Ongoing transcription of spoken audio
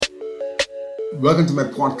Welcome to my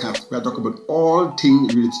podcast where I talk about all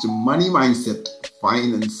things related to money mindset,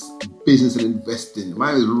 finance, business, and investing.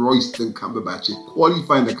 My name is Royston Cumberbatch, a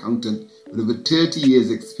qualified accountant with over 30 years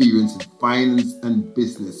experience in finance and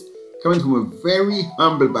business. Coming from a very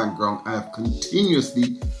humble background, I have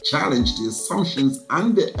continuously challenged the assumptions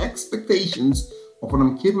and the expectations of what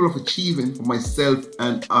I'm capable of achieving for myself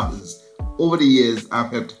and others. Over the years,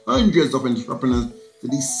 I've helped hundreds of entrepreneurs to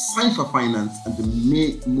decipher finance and to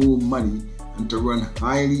make more money and to run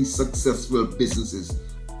highly successful businesses.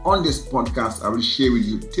 On this podcast, I will share with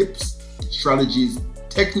you tips, strategies,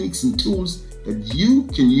 techniques, and tools that you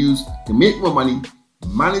can use to make more money,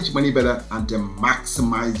 manage money better, and to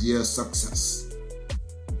maximize your success.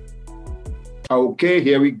 Okay,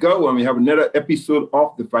 here we go. And we have another episode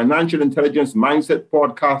of the Financial Intelligence Mindset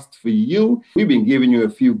Podcast for you. We've been giving you a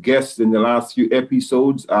few guests in the last few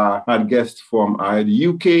episodes. Had guests from the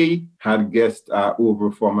UK, had guests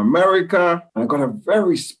over from America. And I got a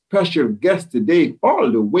very special guest today, all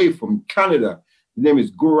the way from Canada. His name is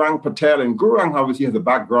Gaurang Patel. And Gaurang obviously has a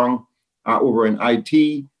background over in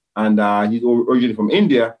IT. And he's originally from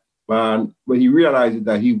India. But he realized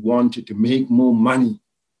that he wanted to make more money.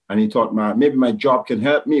 And he thought, maybe my job can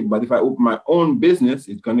help me, but if I open my own business,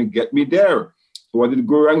 it's going to get me there. So what did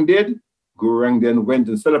Gaurang did? Gaurang then went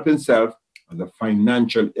and set up himself as a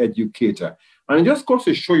financial educator. And it just goes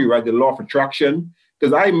to show you, right, the law of attraction,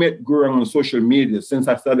 because I met Gaurang on social media since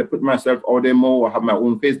I started putting myself out there more. I have my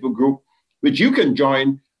own Facebook group, which you can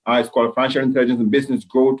join. It's called Financial Intelligence and Business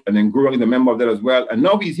Growth. And then Gaurang is a member of that as well. And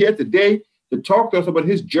now he's here today to talk to us about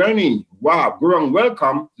his journey. Wow, Gaurang,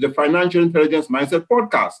 welcome to the Financial Intelligence Mindset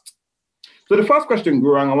Podcast. So the first question,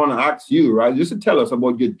 Gaurang, I want to ask you, right, just to tell us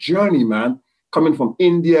about your journey, man, coming from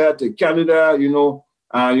India to Canada,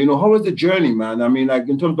 how was the journey, man? I mean, like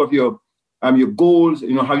in terms of your goals,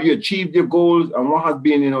 have you achieved your goals, and what has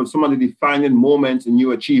been, some of the defining moments in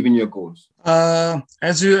you achieving your goals?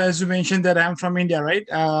 As you mentioned that I'm from India, right?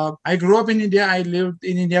 I grew up in India. I lived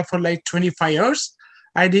in India for like 25 years.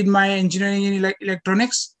 I did my engineering in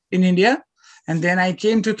electronics in India. And then I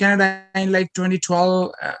came to Canada in like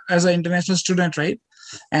 2012 as an international student, right?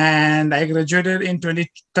 And I graduated in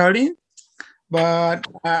 2013. But,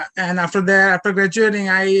 and after graduating,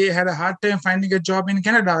 I had a hard time finding a job in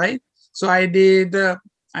Canada, right? So I did,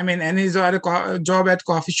 any job at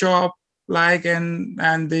coffee shop,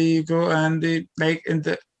 and the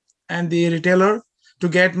retailer to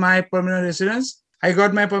get my permanent residence. I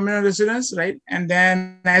got my permanent residence, right? And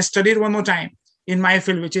then I studied one more time in my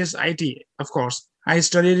field, which is IT, of course. I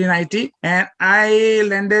studied in IT and I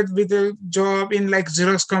landed with a job in like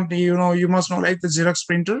Xerox company. You must know like the Xerox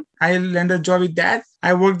printer. I landed a job with that.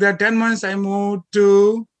 I worked there 10 months. I moved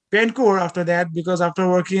to Vancouver after that because after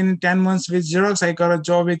working 10 months with Xerox, I got a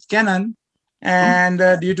job with Canon.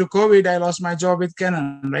 And due to COVID, I lost my job with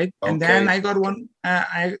Canon, right? Okay. And then I got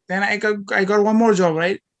I got one more job,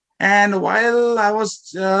 right? And while I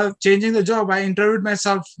was changing the job, I interviewed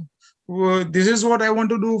myself. This is what I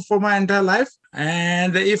want to do for my entire life.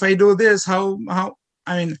 And if I do this, how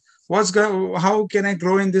can I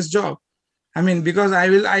grow in this job? Because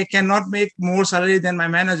I cannot make more salary than my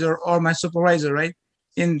manager or my supervisor, right?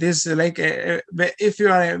 In this, when you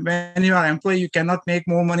are an employee, you cannot make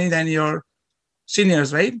more money than your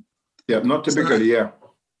seniors, right? Yeah, not typically, yeah.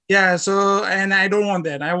 Yeah, so, and I don't want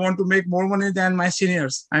that. I want to make more money than my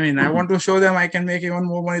seniors. I want to show them I can make even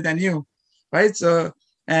more money than you, right? So,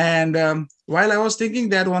 and while I was thinking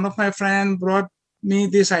that, one of my friends brought me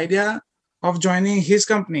this idea of joining his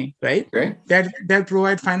company, right? Okay. That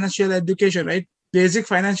provide financial education, right? Basic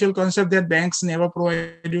financial concept that banks never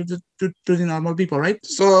provide you to the normal people, right?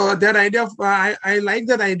 So that idea, I like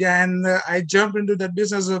that idea, and I jumped into that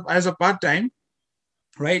business as a part-time,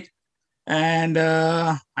 right? And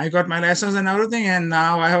I got my license and everything, and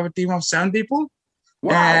now I have a team of 7 people.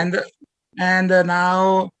 Wow. And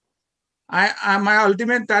now my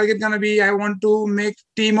ultimate target gonna be, I want to make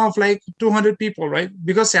team of like 200 people, right?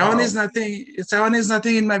 Because 7 is nothing. 7 is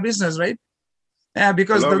nothing in my business, right? Yeah,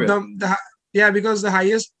 because because the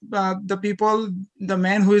highest, the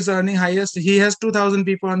man who is earning highest, he has 2,000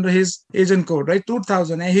 people under his agent code, right?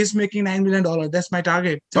 2,000, and he's making $9 million. That's my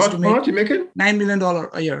target. How much you making? $9 million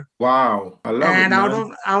a year. Wow, I love it. And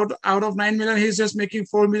out of 9 million, he's just making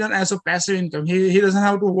 4 million as a passive income. He doesn't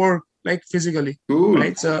have to work like physically. Cool.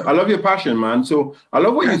 Right? So I love your passion, man. So I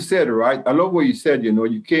love what you said, right? I love what you said.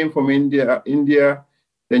 You came from India.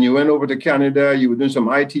 Then you went over to Canada, you were doing some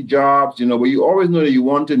IT jobs, but you always know that you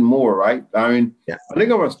wanted more, right? I think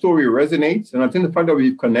our story resonates. And I think the fact that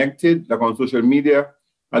we've connected, like on social media,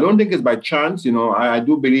 I don't think it's by chance. I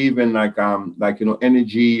do believe in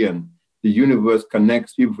energy and the universe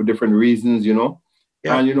connects people for different reasons, Yeah.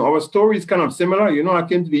 And, our story is kind of similar. I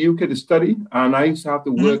came to the UK to study, and I used to have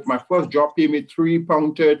to work. My first job paid me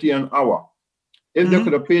 £3.30 an hour. If they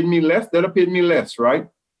could have paid me less, they'd have paid me less, right?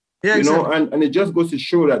 Yeah, exactly. And it just goes to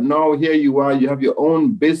show that now here you are, you have your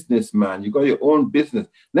own business, man. You got your own business.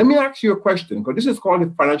 Let me ask you a question, because this is called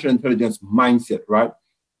the financial intelligence mindset, right?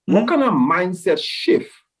 What kind of mindset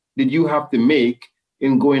shift did you have to make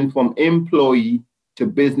in going from employee to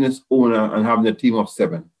business owner and having a team of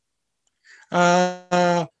 7?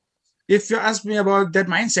 If you ask me about that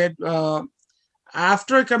mindset,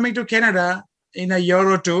 after coming to Canada in a year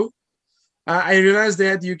or two, I realized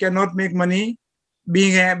that you cannot make money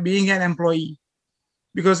being an employee,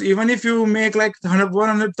 because even if you make like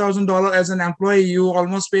 $100,000 as an employee, you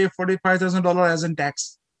almost pay $45,000 as in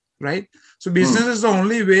tax, right? So business is the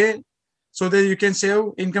only way so that you can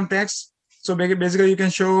save income tax. So basically, you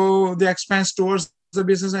can show the expense towards the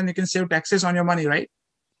business and you can save taxes on your money, right?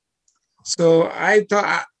 So I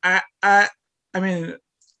thought, I mean,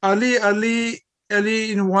 early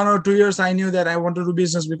in 1 or 2 years, I knew that I want to do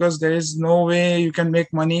business, because there is no way you can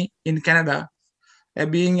make money in Canada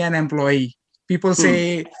being an employee. People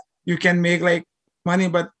say you can make like money,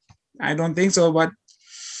 but I don't think so. But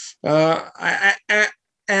I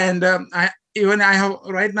have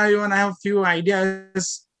right now, even I have few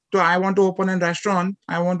ideas. I want to open a restaurant.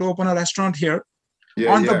 I want to open a restaurant here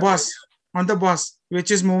on the bus,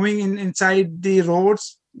 which is moving inside the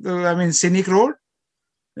roads. Scenic road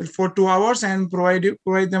for 2 hours and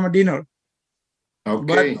provide them a dinner.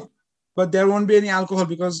 Okay. But there won't be any alcohol,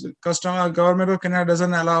 because government of Canada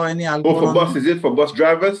doesn't allow any alcohol. For bus, is it for bus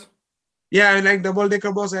drivers? Yeah, like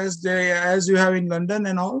double-decker bus as you have in London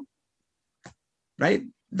and all, right?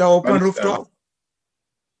 The open rooftop.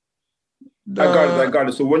 I got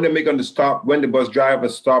it. So when they make on the stop, when the bus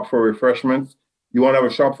drivers stop for refreshments, you want to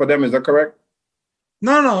have a shop for them? Is that correct?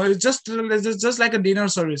 No. It's just like a dinner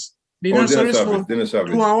service. Dinner service for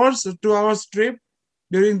 2 hours. 2 hours trip.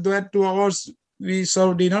 During that 2 hours, we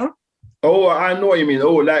serve dinner. Oh, I know what you mean.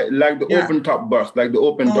 Oh, like the open top bus, like the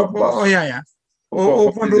open top bus. Oh, yeah.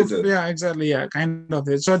 Open roof. Yeah, exactly. Yeah, kind of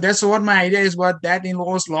it. So that's what my idea is. But that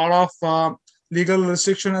involves a lot of legal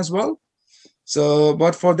restriction as well. So,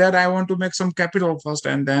 but for that, I want to make some capital first,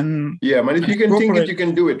 and then. Yeah, man. If you can think it, you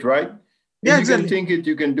can do it, right? Yeah, if you can think it,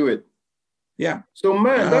 you can do it. Yeah. So,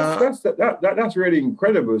 man, that's really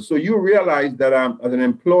incredible. So you realize that as an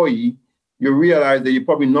employee, you realize that you're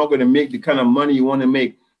probably not going to make the kind of money you want to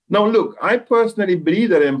make. Now, look, I personally believe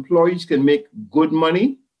that employees can make good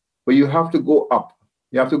money, but you have to go up.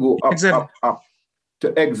 You have to go up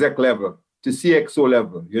to exec level, to CXO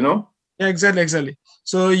level, Yeah, exactly.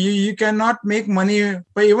 So you cannot make money,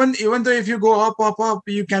 but even though if you go up,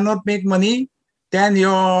 you cannot make money than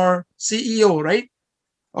your CEO, right,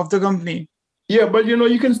 of the company. Yeah, but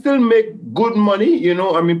you can still make good money.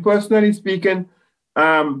 Personally speaking,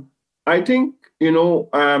 I think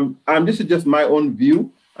this is just my own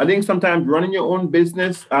view. I think sometimes running your own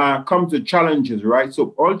business comes with challenges, right?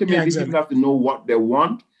 So ultimately, people have to know what they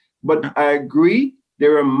want. But I agree,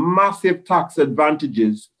 there are massive tax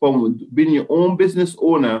advantages from being your own business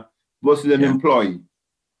owner versus an employee.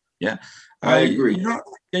 Yeah, I agree.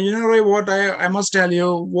 Roy, what I must tell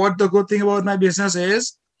you, what the good thing about my business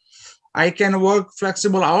is, I can work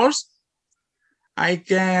flexible hours. I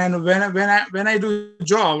can when I do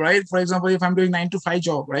job, right? For example, if I'm doing 9 to 5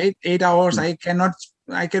 job, right, 8 hours, I cannot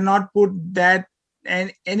put that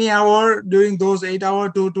and any hour during those 8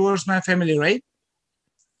 hours towards my family, right?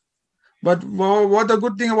 But what the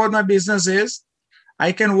good thing about my business is,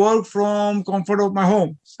 I can work from comfort of my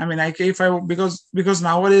home. Because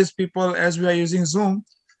nowadays people, as we are using Zoom,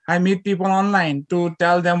 I meet people online to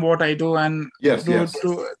tell them what I do and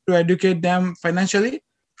to educate them financially,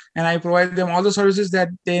 and I provide them all the services that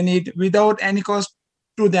they need without any cost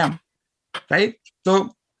to them, right?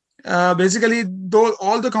 So basically,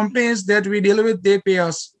 all the companies that we deal with, they pay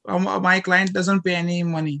us. My client doesn't pay any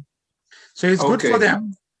money, so it's good for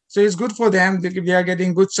them. They are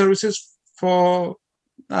getting good services for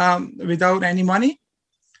without any money.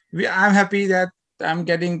 I'm happy that I'm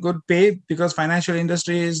getting good pay, because financial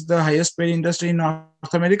industry is the highest paid industry in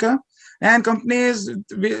North America. And companies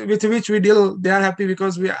with which we deal, they are happy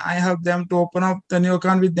because I help them to open up the new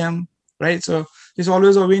account with them, right? So it's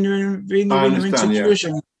always a win-win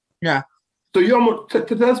situation. Yeah. So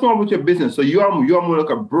tell us more about your business. So you are more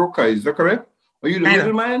like a broker, is that correct? Are you the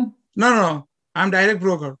middleman? No. I'm direct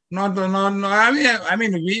broker. No. We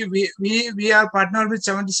are partnered with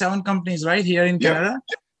 77 companies right here in Canada.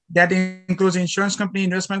 That includes insurance company,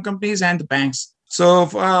 investment companies, and the banks. So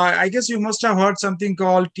I guess you must have heard something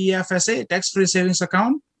called TFSA, tax-free savings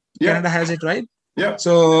account. Yeah. Canada has it, right? Yeah.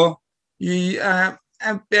 So we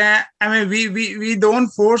don't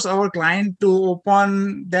force our client to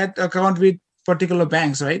open that account with particular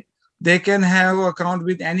banks, right? They can have account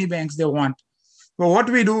with any banks they want. But what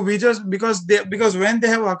we do, we just because when they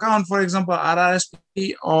have account, for example,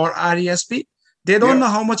 RRSP or RESP, they don't know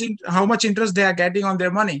how much interest they are getting on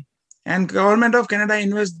their money. And Government of Canada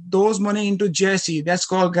invests those money into GIC. That's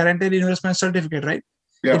called Guaranteed Investment Certificate, right?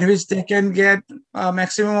 Yeah. In which they can get a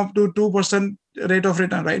maximum up to 2% rate of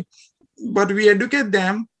return, right? But we educate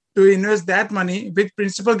them to invest that money with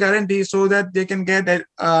principal guarantee so that they can get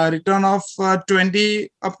a return of 20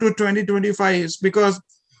 up to 2025. Because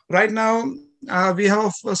right now we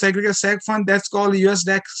have a segregated seg fund that's called US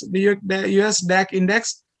DAX, the US DAC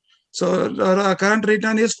index. So the current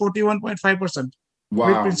return is 41.5%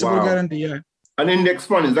 with principal guarantee. Yeah. An index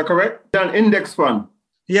fund, is that correct? An index fund.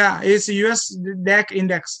 Yeah, it's US DAC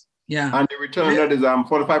index. Yeah. And the return on that is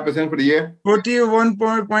 45% for the year?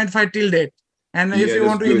 41.5 till date. And if you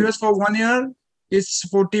want to invest for 1 year, it's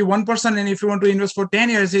 41%. And if you want to invest for 10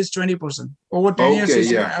 years, it's 20%. Over 10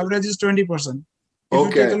 years, average is 20%.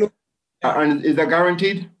 Okay. And is that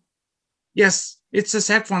guaranteed? Yes, it's a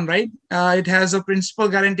seg fund, right? It has a principal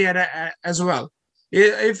guarantee as well.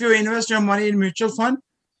 If you invest your money in mutual fund,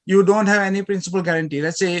 you don't have any principal guarantee.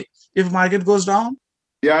 Let's say if market goes down.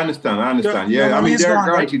 Yeah, I understand. Yeah, I mean, they're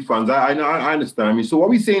guaranteed funds. I understand. I mean, so what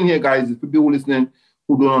we're saying here, guys, is for people listening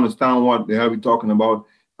who don't understand what the hell we're talking about,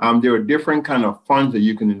 there are different kind of funds that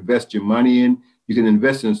you can invest your money in. You can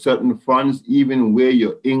invest in certain funds, even where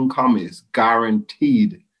your income is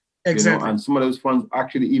guaranteed. Exactly. And some of those funds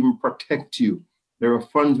actually even protect you. There are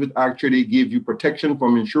funds that actually give you protection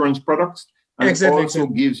from insurance products. And it also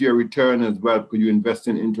gives you a return as well because you're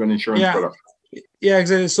investing into an insurance product. Yeah,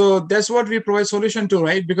 exactly. So that's what we provide solution to,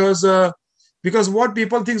 right? Because what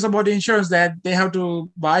people think about insurance, that they have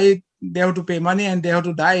to buy it, they have to pay money, and they have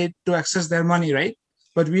to die to access their money, right?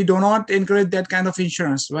 But we do not encourage that kind of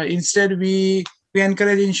insurance, right? Instead, we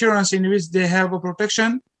encourage insurance in which they have a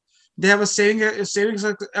protection, they have a savings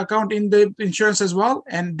account in the insurance as well,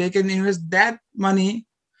 and they can invest that money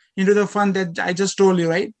into the fund that I just told you,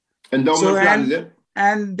 right? Endowment plan, is it?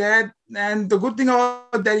 And the good thing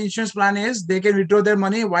about that insurance plan is they can withdraw their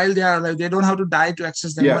money while they are alive. They don't have to die to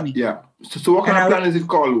access their money. Yeah. So what kind of plan is it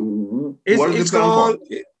called? What is the plan called?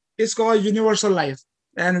 It's called Universal Life,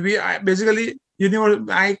 and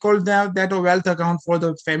I call that a wealth account for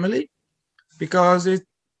the family, because it's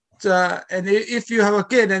and if you have a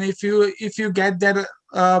kid, and if you get that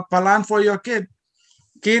plan for your kid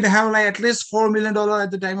have like at least $4 million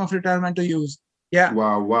at the time of retirement to use. Yeah.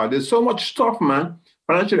 Wow. There's so much stuff, man.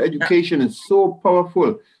 Financial education is so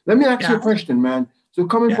powerful. Let me ask you a question, man. So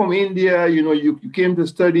coming from India, you came to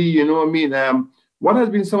study, what has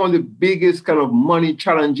been some of the biggest kind of money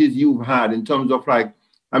challenges you've had in terms of has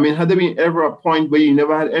there been ever a point where you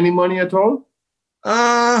never had any money at all?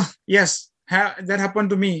 Yes, that happened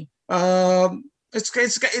to me.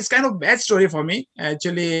 It's kind of bad story for me.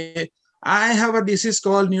 Actually, I have a disease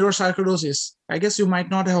called neurosarcoidosis. I guess you might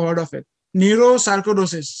not have heard of it.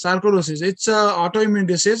 Sarcoidosis. It's an autoimmune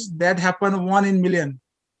disease that happens 1 in a million.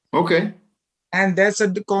 Okay. And that's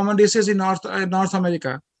a common disease in North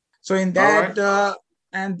America. So in that,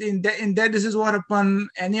 in that disease, what happens?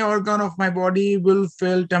 Any organ of my body will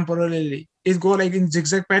fail temporarily. It go like in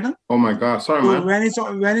zigzag pattern. Oh my God! Sorry, man.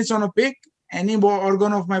 When it's on a peak, any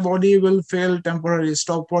organ of my body will fail temporarily,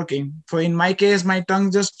 stop working. So in my case, my tongue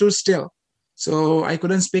just stood still, so I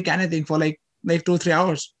couldn't speak anything for like 2-3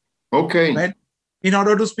 hours. Okay. Right. In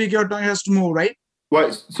order to speak, your tongue has to move, right?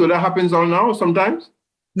 What? So that happens all now sometimes?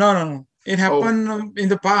 No. It happened in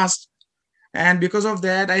the past, and because of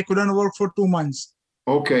that, I couldn't work for 2 months.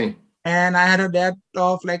 Okay. And I had a debt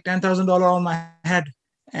of like $10,000 on my head.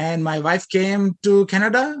 And my wife came to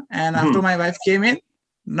Canada, and after my wife came in,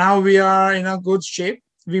 now we are in a good shape.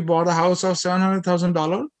 We bought a house of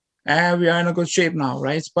 $700,000. And we are in a good shape now,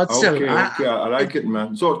 right? But still, I like it,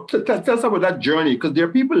 man. So tell us about that journey, because there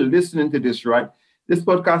are people listening to this, right? This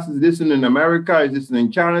podcast is listening in America, is listening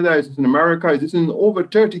in Canada, is listening in America, is listening in over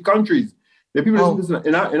 30 countries. There are people listening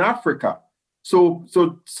in Africa. So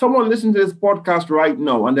someone listening to this podcast right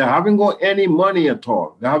now, and they haven't got any money at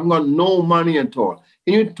all. They haven't got no money at all.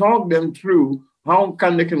 Can you talk them through how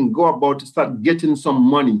they can go about to start getting some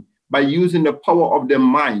money by using the power of their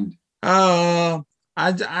mind? I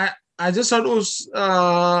just want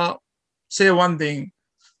to say one thing.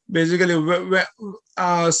 Basically,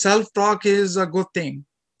 self-talk is a good thing.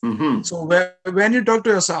 Mm-hmm. So when you talk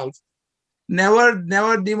to yourself, never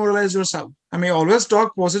demoralize yourself. I mean, always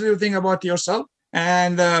talk positive thing about yourself.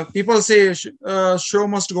 And people say show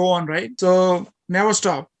must go on, right? So never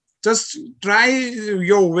stop. just try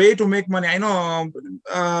your way to make money. I know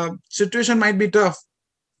situation might be tough.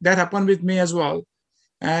 That happened with me as well.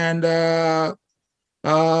 And I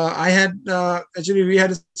had actually, we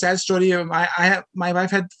had a sad story. My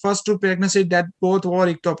wife had first two pregnancies that both were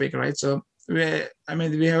ectopic, right? So we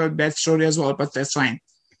have a bad story as well, but that's fine.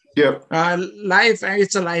 Yeah. Life,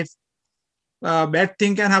 it's a life. Bad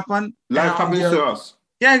thing can happen. Life happens to us.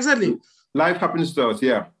 Yeah, exactly. Life happens to us.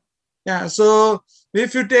 Yeah. Yeah. So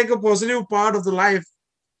if you take a positive part of the life,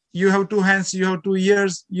 you have two hands, you have 2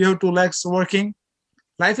 ears, you have 2 legs working.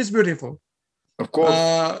 Life is beautiful. Of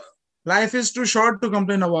course. Life is too short to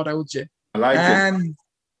complain about, I would say. I like it.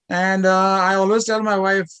 And I always tell my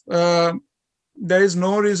wife, there is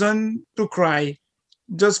no reason to cry.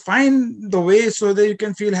 Just find the way so that you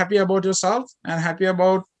can feel happy about yourself and happy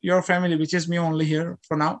about your family, which is me only here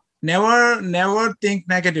for now. Never think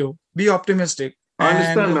negative. Be optimistic. I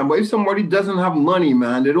understand, man. But if somebody doesn't have money,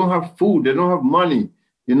 man, they don't have food, they don't have money,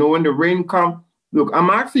 when the rain comes. Look, I'm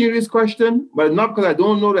asking you this question, but not because I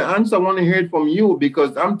don't know the answer. I want to hear it from you,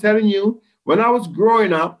 because I'm telling you, when I was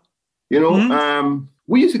growing up,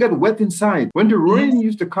 we used to get wet inside. When the rain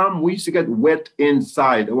used to come, we used to get wet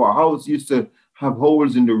inside. Our house used to have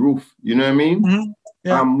holes in the roof. You know what I mean?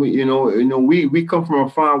 Yeah. We come from a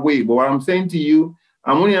far way. But what I'm saying to you,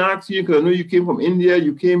 I'm only asking you because I know you came from India,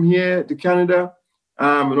 you came here to Canada,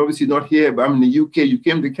 and obviously not here, but I'm in the UK. You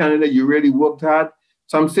came to Canada, you really worked hard.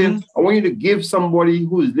 So I'm saying, I want you to give somebody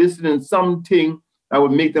who is listening something that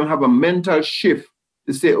would make them have a mental shift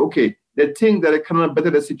to say, okay, the thing that cannot better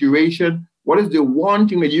the situation, what is the one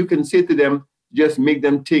thing that you can say to them, just make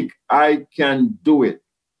them think, I can do it?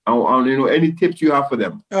 Any tips you have for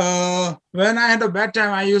them? When I had a bad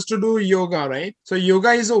time, I used to do yoga, right? So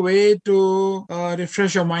yoga is a way to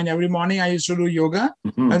refresh your mind. Every morning I used to do yoga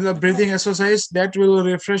as a breathing exercise that will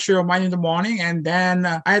refresh your mind in the morning. And then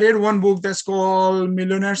I read one book that's called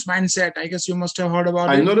Millionaire's Mindset. I guess you must have heard about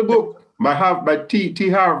it. I know the book by T.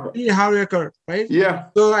 Harv. T. Harv Eker, right? Yeah.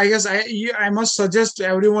 So I guess I must suggest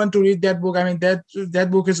everyone to read that book. I mean, that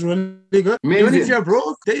book is really good. Amazing. Even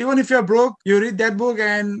if you're broke, you read that book,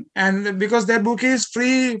 and because that book is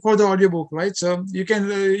free for the audiobook, right? So you can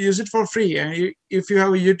use it for free. And if you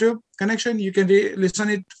have a YouTube connection, you can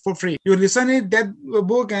listen it for free. You listen that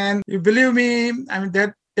book, and you believe me, I mean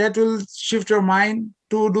that will shift your mind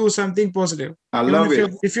to do something positive. I love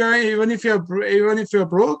it. Even if you're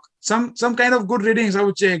broke, some kind of good readings, I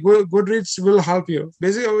would say, good reads will help you.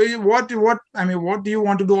 Basically, what do you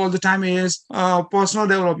want to do all the time is personal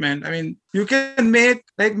development. I mean, you can make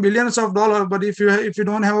like millions of dollars, but if you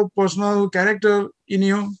don't have a personal character in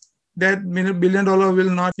you, that $1 billion will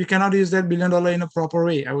not. You cannot use that $1 billion in a proper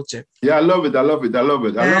way, I would say. Yeah, I love it,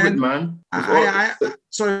 man.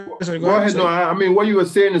 Sorry. Go ahead. No, I mean, what you were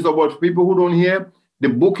saying is about people who don't hear. The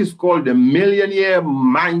book is called The Millionaire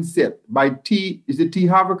Mindset by T. Is it T.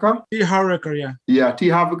 Harv Eker? T. Harv Eker, yeah. Yeah, T.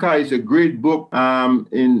 Harv Eker is a great book. I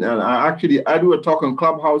do a talk on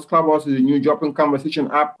Clubhouse. Clubhouse is a new dropping conversation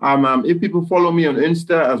app. If people follow me on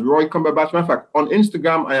Insta as Roy Cumberbatch, matter of fact, on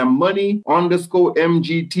Instagram, I am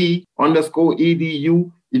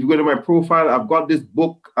money_MGT_EDU. If you go to my profile, I've got this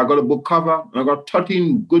book. I got a book cover. And I got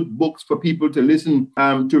 13 good books for people to listen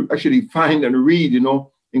to actually find and read,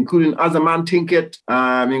 including As a Man Thinketh,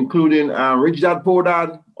 including Rich Dad Poor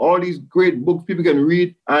Dad, all these great books people can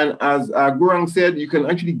read. And as Gurang said, you can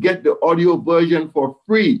actually get the audio version for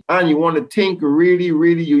free. And you want to think really,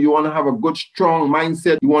 really, you want to have a good, strong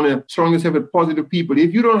mindset. You want to surround yourself with positive people.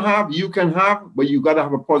 If you don't have, you can have, but you got to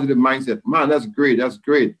have a positive mindset. Man, that's great. That's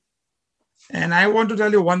great. And I want to tell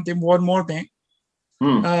you one more thing.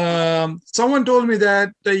 Someone told me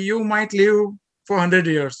that you might live for 100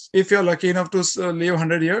 years if you're lucky enough to live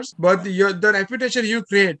 100 years, but the reputation you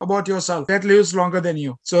create about yourself, that lives longer than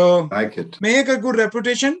you. So like it. Make a good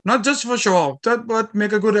reputation, not just for show off, but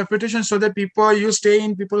make a good reputation so that you stay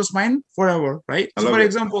in people's mind forever, right? So for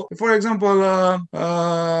example,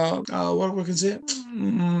 what we can say?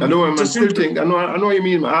 I know what you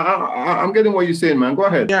mean. I'm getting what you're saying, man. Go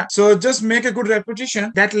ahead. Yeah. So just make a good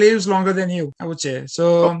reputation that lives longer than you, I would say.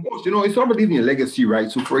 So of course, it's all about leaving a legacy, right?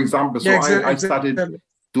 So for example, I started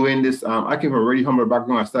doing this. I came from a really humble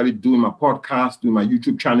background. I started doing my podcast, doing my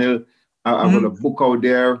YouTube channel. I've got a book out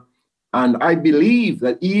there. And I believe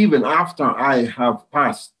that even after I have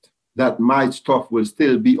passed, that my stuff will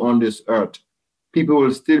still be on this earth. people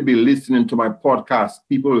will still be listening to my podcast.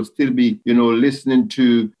 People will still be, listening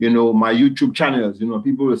to, my YouTube channels.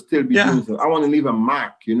 People will still be doing so. I want to leave a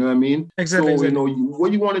mark, you know what I mean? Exactly.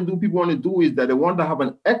 What you want to do, people want to do is that they want to have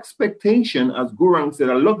an expectation, as Gurang said.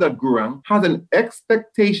 I love that Gurang has an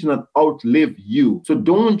expectation that outlive you. So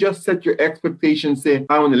don't just set your expectation, say,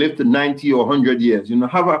 I want to live to 90 or 100 years.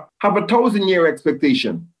 Have a 1,000-year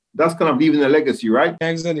expectation. That's kind of leaving a legacy, right?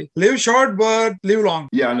 Exactly. Live short, but live long.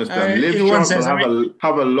 Yeah, I understand. Live short, but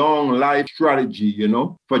have a long life strategy,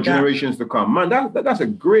 for generations to come. Man, that's a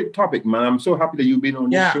great topic, man. I'm so happy that you've been on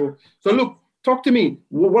this show. So look, talk to me.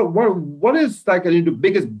 What is like the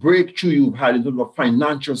biggest breakthrough you've had in terms of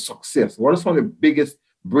financial success? What are some of the biggest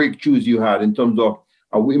breakthroughs you had in terms of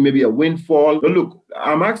maybe a windfall? But look,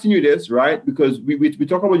 I'm asking you this, right? Because we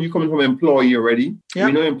talk about you coming from employee already. Yep.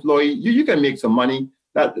 We know employee, you can make some money.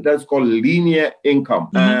 That's called linear income.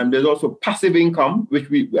 There's also passive income, which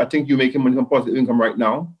I think you're making money from passive income right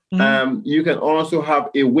now. You can also have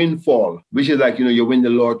a windfall, which is like, you win the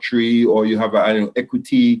lottery or you have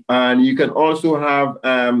equity. And you can also have,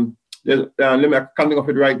 I can't think of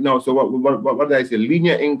it right now. So what did I say?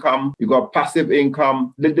 Linear income, you got passive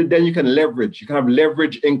income. Then you can leverage. You can have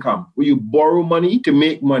leverage income where you borrow money to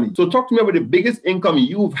make money. So talk to me about the biggest income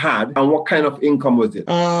you've had and what kind of income was it?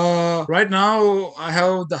 Right now I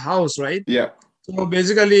have the house, right? Yeah. So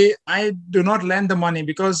basically, I do not lend the money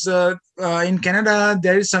because in Canada,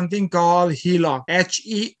 there is something called HELOC,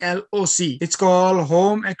 HELOC. It's called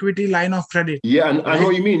Home Equity Line of Credit. Yeah, and I know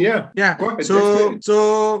what you mean. Yeah. Yeah.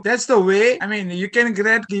 So that's the way. I mean, you can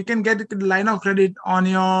get line of credit on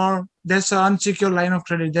your. That's an unsecured line of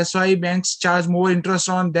credit. That's why banks charge more interest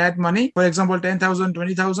on that money. For example, 10,000,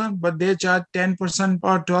 20,000, but they charge 10%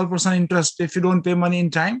 or 12% interest if you don't pay money in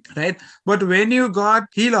time, right? But when you got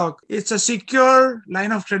HELOC, it's a secure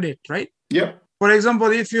line of credit, right? Yep. For example,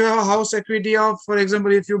 if you have a house equity of, for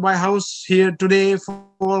example, if you buy a house here today for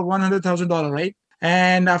 $100,000, right?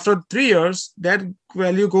 And after 3 years, that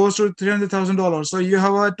value goes to $300,000. So you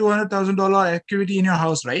have a $200,000 equity in your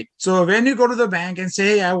house, right? So when you go to the bank and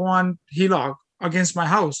say, hey, I want HELOC against my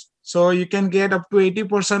house, so you can get up to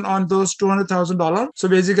 80% on those $200,000. So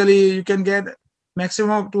basically, you can get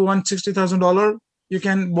maximum up to $160,000. You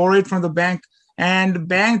can borrow it from the bank. And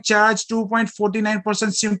bank charge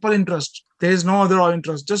 2.49% simple interest. There is no other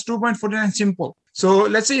interest, just 2.49 simple. So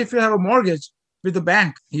let's say if you have a mortgage with the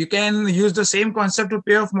bank, you can use the same concept to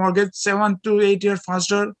pay off mortgage 7 to 8 years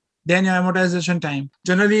faster than your amortization time.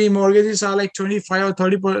 Generally, mortgages are like 25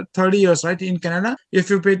 or 30 years, right? In Canada, if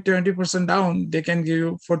you pay 20% down, they can give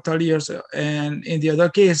you for 30 years. And in the other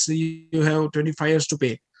case, you have 25 years to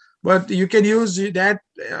pay. But you can use that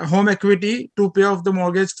home equity to pay off the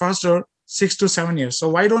mortgage faster, 6 to 7 years. So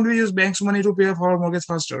why don't we use banks' money to pay off our mortgage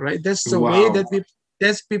faster, right? That's the way that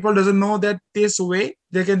people doesn't know that this way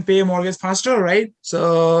they can pay mortgage faster, right?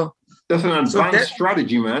 So that's an advanced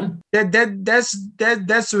strategy, man.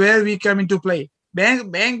 That's where we come into play.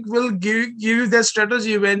 Bank will give you that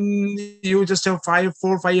strategy when you just have 4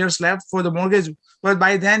 or 5 years left for the mortgage, but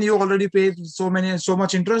by then you already paid so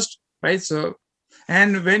much interest, right? So,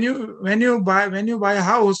 and when you buy a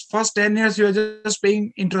house, first 10 years you are just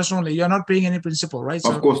paying interest only. You are not paying any principal, right?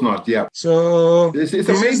 So, of course not. Yeah. So it's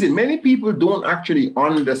amazing. Many people don't actually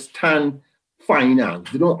understand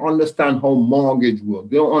finance. They don't understand how mortgage works.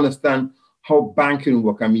 They don't understand how banking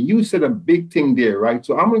works. I mean, you said a big thing there, right?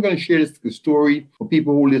 So I'm going to share this story for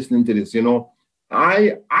people who are listening to this.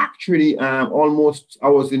 I actually I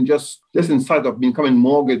was in just in sight of becoming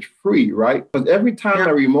mortgage free, right? Because every time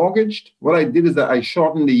I remortgaged, what I did is that I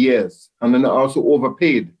shortened the years and then I also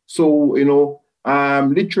overpaid. So,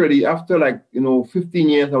 literally after 15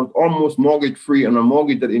 years, I was almost mortgage free on a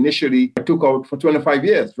mortgage that initially I took out for 25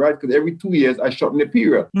 years, right? Because every 2 years I shortened the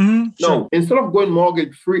period. Now, instead of going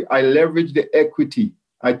mortgage free, I leveraged the equity.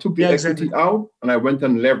 I took the equity out and I went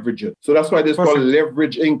and leveraged it. So that's why it's called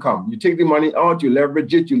leverage income. You take the money out, you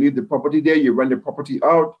leverage it, you leave the property there, you rent the property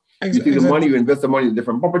out, you take the money, you invest the money in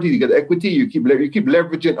different properties, you get equity, you keep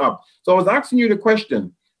leveraging up. So I was asking you the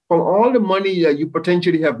question, from all the money that you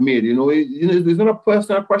potentially have made, it's not a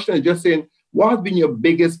personal question, it's just saying, what has been your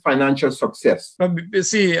biggest financial success?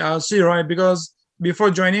 See, Roy, because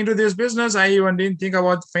before joining to this business, I even didn't think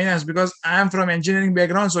about finance because I'm from engineering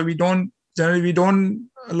background, so we don't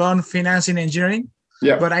learn finance in engineering.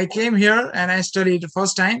 Yeah. But I came here and I studied the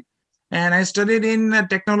first time, and I studied in a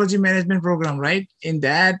technology management program, right? In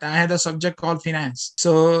that, I had a subject called finance.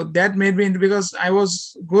 So that made me, because I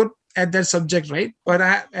was good at that subject, right? But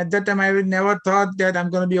at that time, I never thought that I'm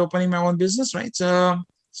going to be opening my own business, right? So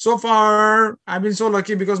so far I've been so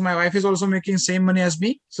lucky because my wife is also making same money as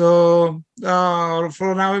me. So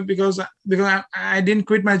for now, because I didn't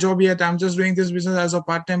quit my job yet. I'm just doing this business as a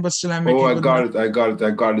part-time, but still I'm Oh, making I good got money. it. I got it.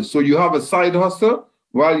 I got it. So you have a side hustle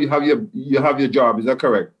while you have your job. Is that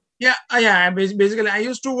correct? Yeah, basically I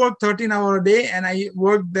used to work 13 hour a day, and I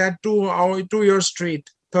worked that 2 years straight,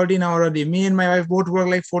 13 hour a day. Me and my wife both work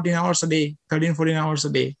like 14 hours a day, 13, 14 hours a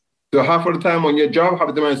day. So half of the time on your job, half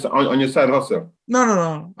of the time on your side hustle.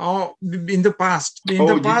 No. Oh, in the past,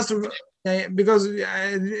 Oh, because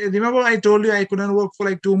I remember I told you I couldn't work for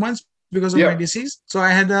like 2 months because of my yeah, disease. So I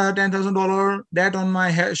had a $10,000 debt on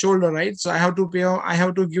my shoulder, right? So I have to pay. I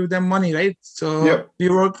have to give them money, right? yeah. So we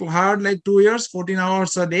work hard like 2 years, 14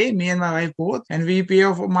 hours a day, me and my wife both, and we pay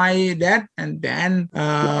off my debt, and then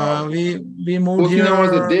Wow. we moved 14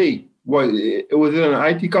 hours a here. day. What, was it an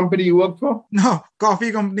IT company you worked for? No,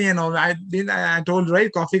 coffee company and all. I told,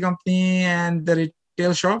 right, coffee company and the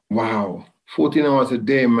retail shop. Wow. 14 hours a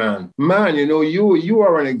day, man. Man, you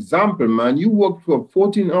are an example, man. You work for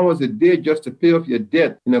 14 hours a day just to pay off your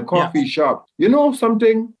debt in a Yeah. coffee shop. You know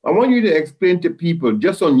something? I want you to explain to people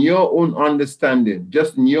just on your own understanding,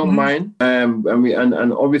 just in your Mhm. mind.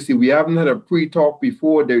 And obviously we haven't had a pre-talk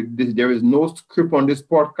before. There is no script on this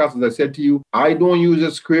podcast. As I said to you, I don't use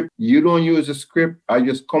a script. You don't use a script. I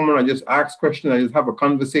just come on, I just ask questions, I just have a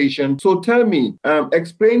conversation. So tell me,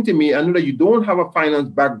 explain to me, I know that you don't have a finance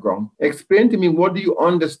background. Explain to me, what do you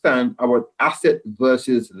understand about asset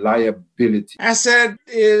versus liability? Asset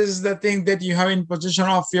is the thing that you have in possession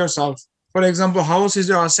of yourself. For example, house is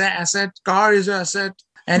your asset, car is your asset,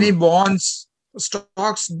 any bonds,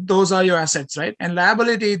 stocks, those are your assets, right? And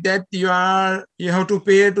liability that you have to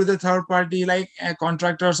pay to the third party, like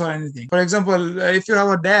contractors or anything. For example, if you have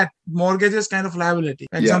a debt, mortgage is kind of liability.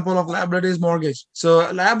 Yeah. Example of liability is mortgage. So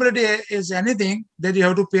liability is anything that you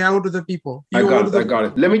have to pay out to the people. I got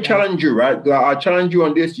it. Let me challenge you, right? I challenge you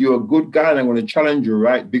on this. You're a good guy, and I'm going to challenge you,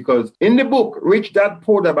 right? Because in the book, Rich Dad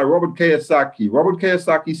Poor Dad by Robert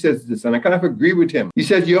Kiyosaki says this, and I kind of agree with him. He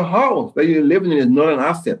says your house that you're living in is not an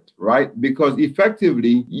asset, right? Because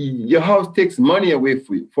effectively, your house takes money away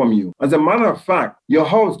from you. As a matter of fact, your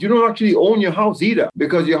house, you don't actually own your house either,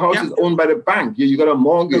 because your house is owned by the bank. You got a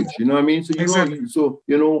mortgage, you know what I mean? So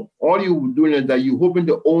all you're doing is that you're hoping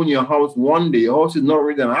to own your house one day. Your house is not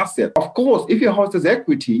really an asset. Of course, if your house has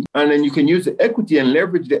equity, and then you can use the equity and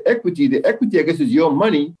leverage the equity, I guess, is your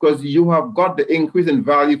money, because you have got the increase in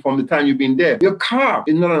value from the time you've been there. Your car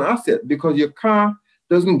is not an asset, because your car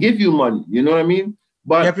doesn't give you money. You know what I mean?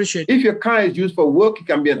 But if your car is used for work, it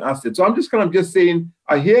can be an asset. So I'm just kind of just saying,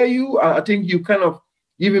 I hear you. I think you kind of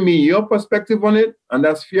giving me your perspective on it, and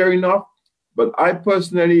that's fair enough. But I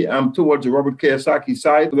personally am towards the Robert Kiyosaki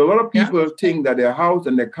side. But a lot of people think that their house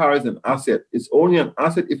and their car is an asset. It's only an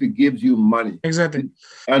asset if it gives you money. Exactly.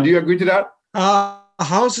 And do you agree to that?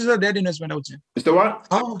 House is a dead investment, I would say. It's the what?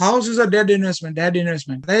 House is a dead investment.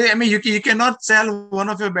 I mean, you cannot sell one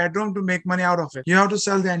of your bedroom to make money out of it. You have to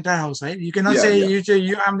sell the entire house, right? You cannot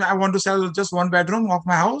I want to sell just one bedroom of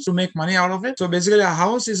my house to make money out of it. So basically, a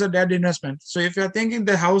house is a dead investment. So if you're thinking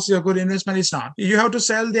the house is a good investment, it's not. You have to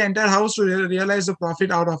sell the entire house to realize the profit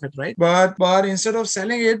out of it, right? But instead of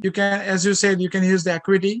selling it, you can, as you said, you can use the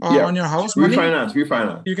equity on your house money. Refinance.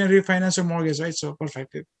 You can refinance your mortgage, right? So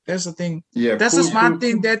perfect. That's the thing. Yeah, that's a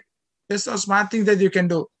smart thing that you can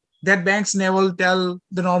do, that banks never tell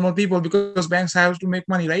the normal people, because banks have to make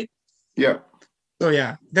money, right? Yeah. So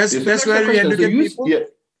that's where we educate people. Yeah.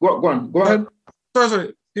 Go ahead.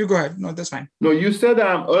 Sorry, you go ahead. No, that's fine. No, you said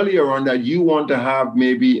earlier on that you want to have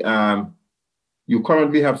maybe you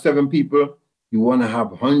currently have 7 people. You want to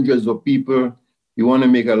have hundreds of people. You want to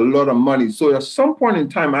make a lot of money. So at some point in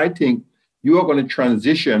time, I think you are going to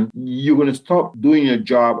transition. You're going to stop doing your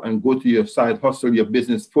job and go to your side hustle, your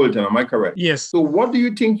business full time. Am I correct? Yes. So what do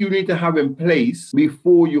you think you need to have in place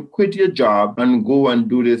before you quit your job and go and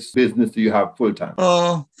do this business that you have full time?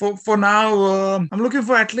 For now, I'm looking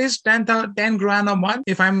for at least 10 grand a month.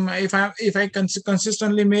 If I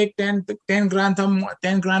consistently make 10 grand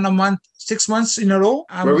a month, 6 months in a row.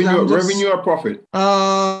 Revenue or profit?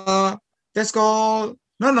 That's called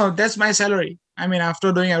that's my salary. I mean,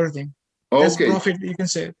 after doing everything. That's profit, you can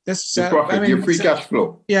say. That's the profit, your free cash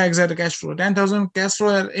flow. Yeah, exactly, cash flow. 10,000 cash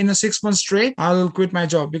flow in a 6 months straight, I'll quit my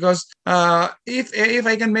job, because if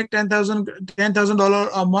I can make $10,000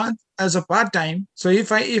 a month as a part time, so if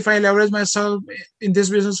I leverage myself in this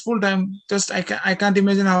business full time, I can't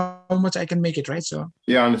imagine how much I can make it, right? So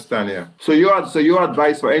yeah, I understand. Yeah. So your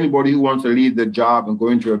advice for anybody who wants to leave the job and go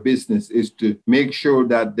into a business is to make sure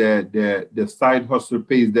that the side hustle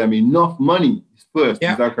pays them enough money first.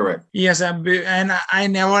 Yeah. Is that correct? Yes, and I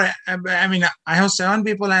never. I mean, I have 7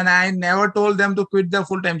 people, and I never told them to quit their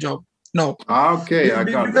full-time job. No. Okay, I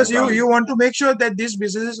got Because it. you want to make sure that this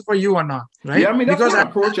business is for you or not, right? Yeah, I mean, that's because my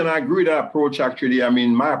approach, and I agree with that approach, actually. I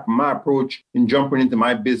mean, my approach in jumping into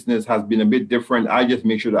my business has been a bit different. I just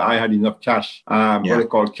make sure that I had enough cash, what they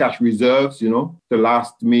call cash reserves, to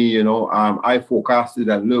last me, I forecasted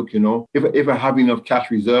that, look, if I have enough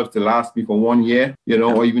cash reserves to last me for 1 year,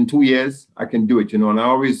 or even 2 years, I can do it, and I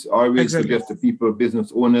always suggest to people,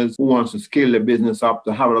 business owners who wants to scale their business up,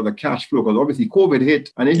 to have a lot of cash flow, because obviously COVID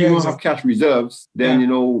hit, and if you don't have cash reserves, then,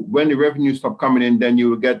 when the revenue stop coming in, then you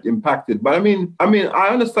will get impacted. But I mean, I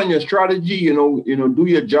understand your strategy, do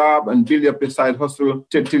your job and build up your side hustle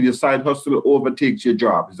till your side hustle overtakes your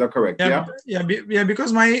job. Is that correct? Yeah,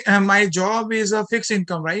 because my job is a fixed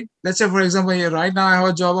income, right? Let's say, for example, right now I have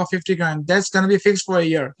a job of 50 grand. That's going to be fixed for a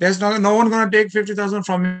year. There's no one going to take 50,000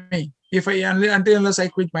 from me unless I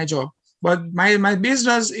quit my job. But my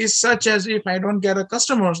business is such as, if I don't get a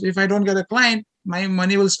customer, if I don't get a client, my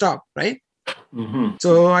money will stop, right? Mm-hmm.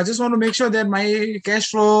 So I just want to make sure that my cash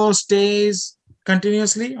flow stays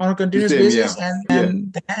continuously on a continuous basis,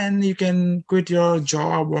 and then you can quit your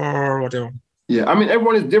job or whatever. Yeah, I mean,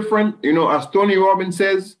 everyone is different. As Tony Robbins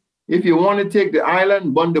says, if you want to take the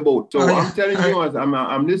island, burn the boat. So I'm telling you, as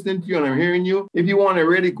I'm listening to you and I'm hearing you, if you want to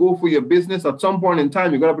really go for your business, at some point in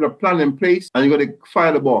time, you got to put a plan in place, and you got to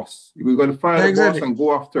fire the boss. You got to fire the boss and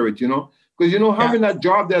go after it, Because, having that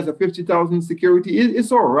job there as a 50,000 security,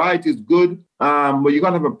 it's all right, it's good. But you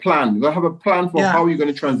got to have a plan. You got to have a plan for how you're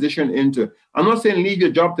going to transition into. I'm not saying leave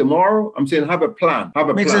your job tomorrow. I'm saying have a plan.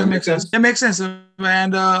 Makes sense. It makes sense.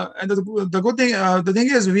 And the good thing, the thing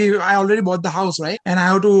is, I already bought the house, right? And I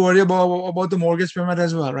have to worry about the mortgage payment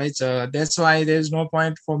as well, right? So that's why there's no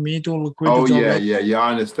point for me to quit the job.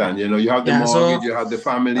 I understand. You have the mortgage, you have the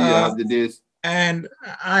family, you have the this. And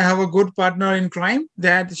I have a good partner in crime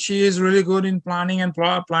that she is really good in planning and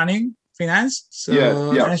finance. So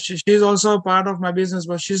and she's also a part of my business,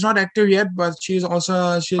 but she's not active yet. But she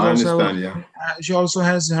also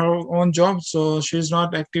has her own job, so she's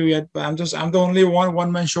not active yet. But I'm the only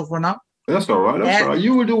one man show for now. That's all right. That's all right.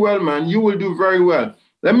 You will do well, man. You will do very well.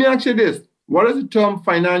 Let me ask you this: what does the term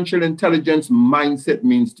financial intelligence mindset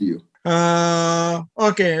means to you?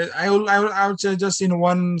 Okay, I will say just in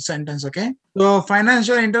one sentence. Okay, so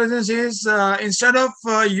financial intelligence is instead of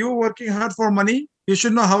you working hard for money, you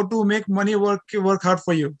should know how to make money work hard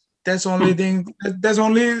for you. That's only thing. That's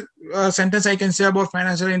only sentence I can say about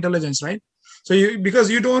financial intelligence, right? So because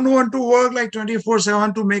you don't want to work like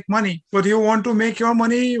 24/7 to make money, but you want to make your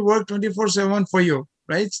money work 24/7 for you.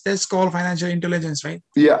 Right? That's called financial intelligence, right?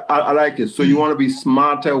 Yeah, I like it. So you want to be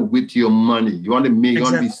smarter with your money. You want to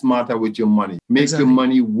be smarter with your money. Make your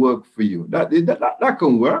money work for you. That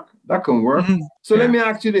can work. That can work. Mm-hmm. So let me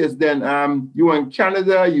ask you this then. You are in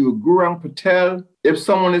Canada, you're Gaurang Patel. If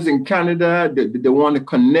someone is in Canada, they want to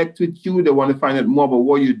connect with you, they want to find out more about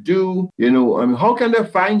what you do, how can they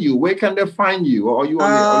find you? Where can they find you? Or are you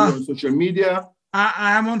on social media?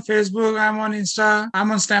 I am on Facebook, I'm on Insta,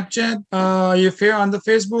 I'm on Snapchat. If you're on the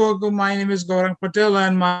Facebook, my name is Gaurang Patel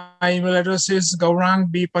and my email address is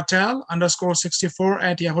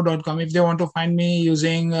gaurang_Patel_64@yahoo.com. If they want to find me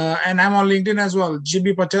using, and I'm on LinkedIn as well,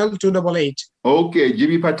 GB Patel 288. Okay,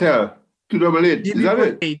 GB Patel 288. Is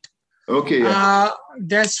that it? Okay.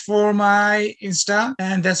 That's for my Insta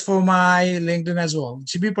and that's for my LinkedIn as well.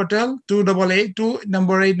 GB Patel 288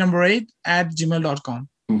 number 8 @gmail.com.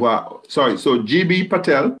 Wow. Sorry. So GB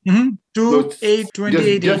Patel.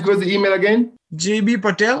 28828. Just go to the email again. GB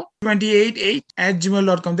Patel 288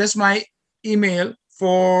 @gmail.com. That's my email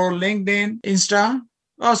for LinkedIn, Insta.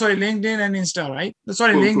 Oh, sorry, LinkedIn and Insta, right?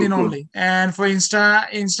 Sorry, LinkedIn only. And for Insta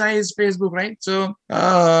is Facebook, right? So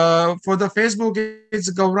for the Facebook, it's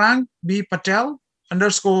Gaurang B Patel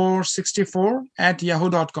 _64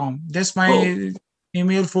 @yahoo.com. That's my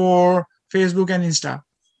email for Facebook and Insta.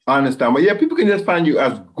 I understand. But yeah, people can just find you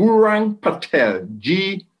as Gaurang Patel,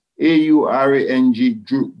 Gaurang,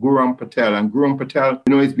 Gaurang Patel. And Gaurang Patel,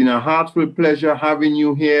 it's been a heartfelt pleasure having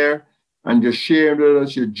you here and just sharing with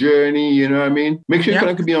us your journey, you know what I mean? Make sure you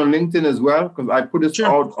connect with me on LinkedIn as well, because I put this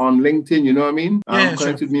out on LinkedIn, you know what I mean?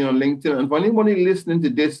 Connect with me on LinkedIn. And for anybody listening to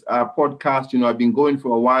this podcast, I've been going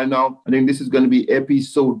for a while now. I think this is going to be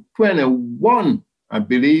episode 21, I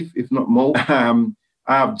believe, if not more.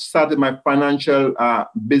 I've started my financial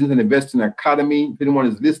business and investing academy. If anyone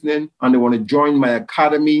is listening and they want to join my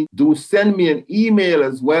academy, do send me an email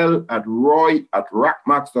as well at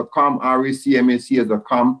roy@racmax.com,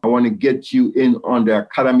 racmacs.com. I want to get you in on the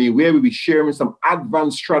academy where we'll be sharing some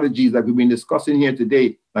advanced strategies that we've been discussing here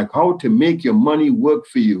today like how to make your money work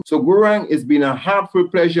for you. So Gaurang, it's been a heartful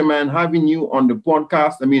pleasure, man, having you on the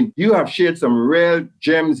podcast. I mean, you have shared some real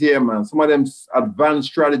gems here, man. Some of them advanced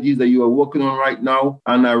strategies that you are working on right now.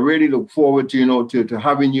 And I really look forward to, to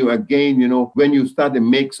having you again, when you start to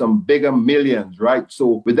make some bigger millions, right?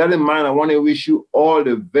 So with that in mind, I want to wish you all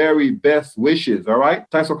the very best wishes, all right?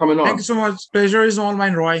 Thanks for coming on. Thank you so much. Pleasure is all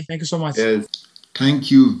mine, Roy. Thank you so much. Yes.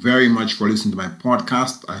 Thank you very much for listening to my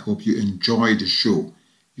podcast. I hope you enjoyed the show.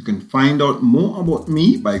 You can find out more about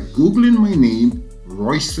me by Googling my name,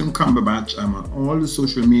 Royston Cumberbatch. I'm on all the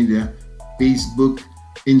social media, Facebook,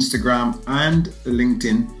 Instagram, and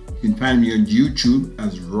LinkedIn. You can find me on YouTube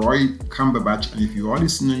as Roy Cumberbatch. And if you are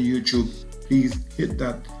listening on YouTube, please hit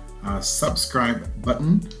that subscribe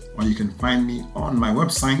button, or you can find me on my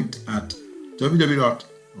website at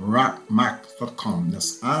www.racmacs.com.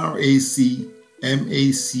 That's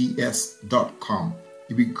RACMACS.com.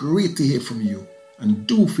 It'd be great to hear from you, and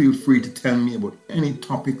do feel free to tell me about any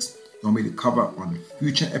topics you want me to cover on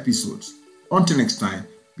future episodes. Until next time,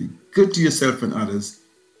 be good to yourself and others,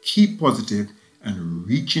 keep positive, and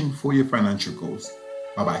reaching for your financial goals.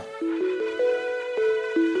 Bye-bye.